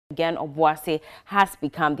Again, Obuasi has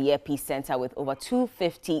become the epicenter with over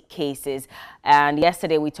 250 cases. And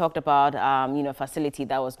yesterday we talked about, a facility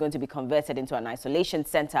that was going to be converted into an isolation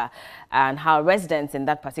center and how residents in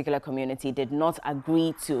that particular community did not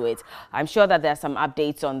agree to it. I'm sure that there are some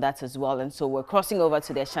updates on that as well. And so we're crossing over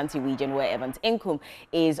to the Ashanti region where Evans Inkum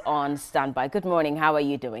is on standby. Good morning. How are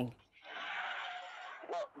you doing?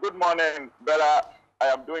 Well, good morning, Bella. I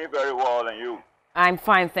am doing very well, and you? I'm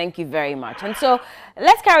fine, thank you very much. And so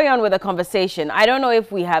let's carry on with the conversation. I don't know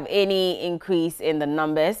if we have any increase in the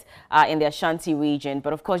numbers in the Ashanti region,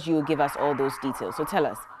 but of course you will give us all those details. So tell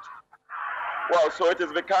us. Well, so it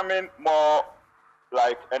is becoming more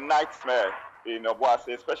like a nightmare in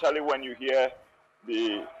Obuasi, especially when you hear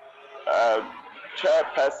the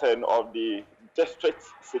chairperson of the District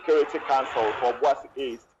Security Council for Obuasi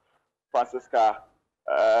East, Francisca,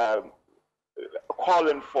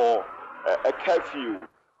 calling for a curfew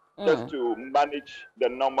just to manage the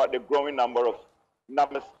growing number of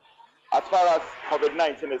numbers. As far as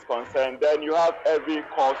COVID-19 is concerned, then you have every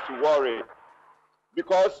cause to worry,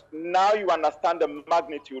 because now you understand the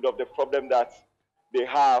magnitude of the problem that they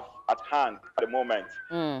have at hand at the moment.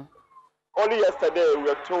 Only yesterday we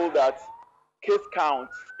were told that case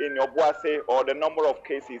counts in Obuasi, or the number of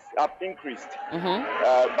cases, have increased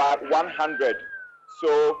by 100.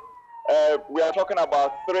 So we are talking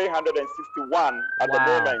about 361 at the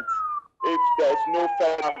moment. If there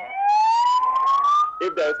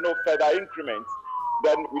is no further increment,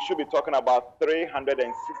 then we should be talking about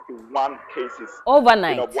 361 cases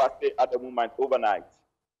overnight in Obuasi at the moment. Overnight,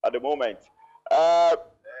 at the moment,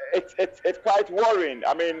 it's quite worrying.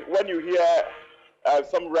 I mean, when you hear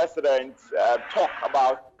some residents talk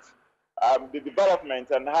about the development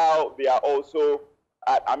and how they are also,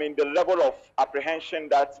 the level of apprehension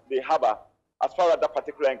that they have as far as that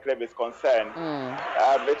particular enclave is concerned,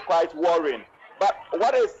 it's quite worrying. But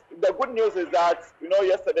what is the good news is that,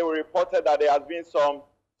 yesterday we reported that there has been some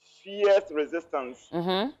fierce resistance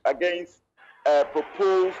against a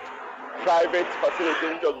proposed private facility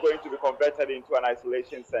which was going to be converted into an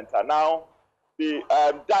isolation center. Now, the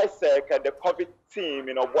DISEC and the COVID team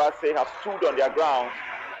in Obuasi have stood on their ground,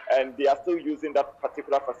 and they are still using that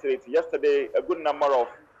particular facility. Yesterday, a good number of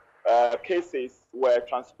cases were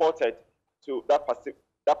transported to that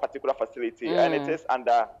particular facility, and it is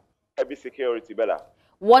under heavy security, Bella.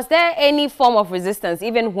 Was there any form of resistance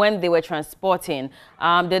even when they were transporting?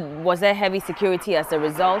 Was there heavy security as a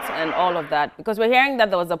result and all of that? Because we're hearing that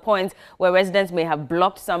there was a point where residents may have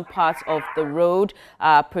blocked some parts of the road,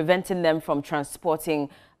 preventing them from transporting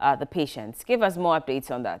the patients. Give us more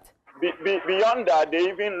updates on that. Beyond that, they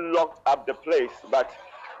even locked up the place, but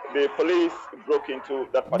the police broke into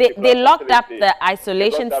that particular They locked facility. up the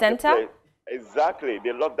isolation center? Exactly,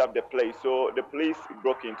 they locked up the place, so the police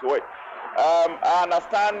broke into it. I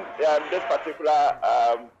understand this particular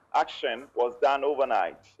action was done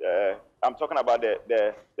overnight. I'm talking about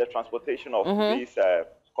the transportation of these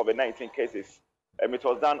COVID-19 cases. It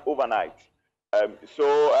was done overnight.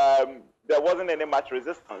 There wasn't any much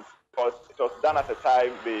resistance, because it was done at a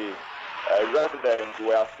time the residents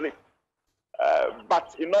were asleep.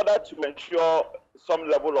 But in order to ensure some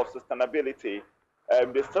level of sustainability,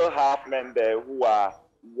 they still have men there who are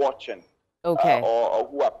watching or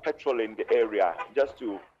who are patrolling the area, just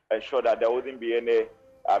to ensure that there wouldn't be any,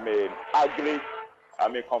 ugly,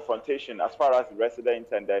 confrontation as far as the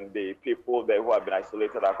residents and then the people there who have been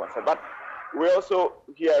isolated are concerned. But we're also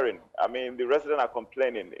hearing, the residents are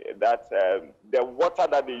complaining that the water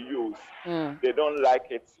that they use, they don't like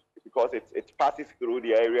it because it passes through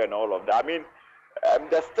the area and all of that.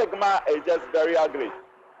 The stigma is just very ugly.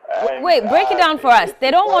 Wait, break it down for us.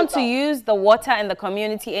 They don't want to use the water in the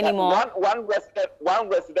community anymore. One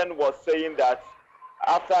resident was saying that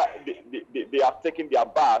after they have taken their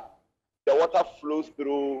bath, the water flows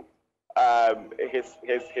through his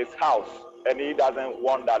house, and he doesn't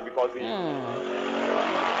want that because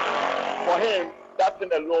for him, that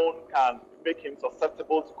thing alone can make him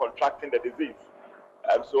susceptible to contracting the disease.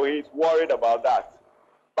 So he's worried about that.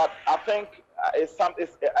 But I think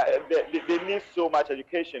they need so much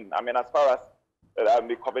education. As far as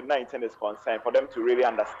the COVID-19 is concerned, for them to really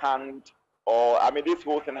understand, this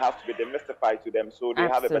whole thing has to be demystified to them, so they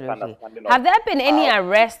have a better understanding. Have there been any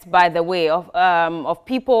arrests, by the way, of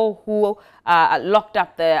people who locked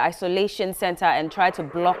up the isolation center and tried to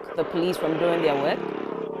block the police from doing their work?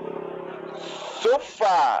 So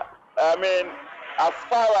far, as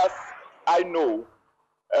far as I know,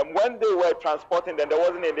 when they were transporting them, there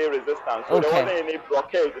wasn't any resistance, so there wasn't any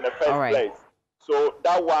blockade in the first place. So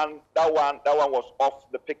that one was off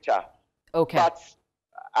the picture. But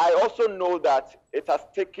I also know that it has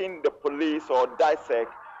taken the police or DISEC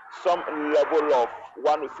some level of,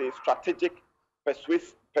 one would say, strategic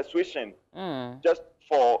persuasion, just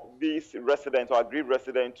for these residents or aggrieved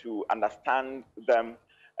residents to understand them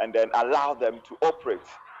and then allow them to operate.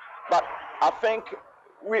 But I think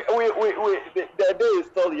the day is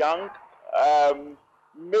still young.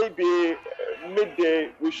 Maybe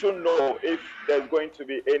midday we should know if there's going to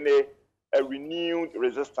be any renewed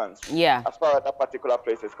resistance, as far as that particular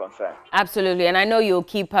place is concerned. Absolutely, and I know you'll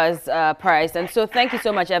keep us apprised. And so thank you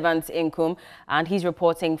so much, Evans Inkum, and he's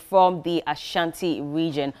reporting from the Ashanti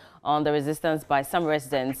region on the resistance by some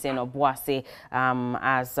residents in Obuasi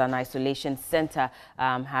as an isolation center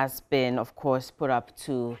has been, of course, put up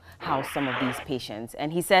to house some of these patients.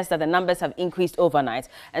 And he says that the numbers have increased overnight.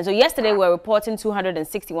 And so yesterday we were reporting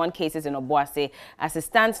 261 cases in Obuasi. As it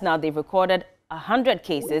stands now, they've recorded 100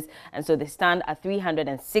 cases, and so they stand at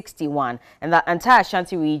 361. And the entire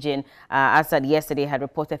Ashanti region, as at yesterday, had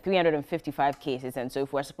reported 355 cases. And so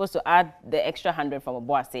if we're supposed to add the extra 100 from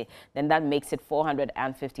Obuasi, then that makes it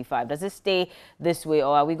 455. Does it stay this way,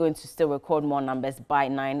 or are we going to still record more numbers by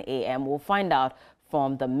 9 a.m.? We'll find out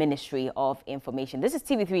from the Ministry of Information. This is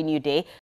TV3 New Day.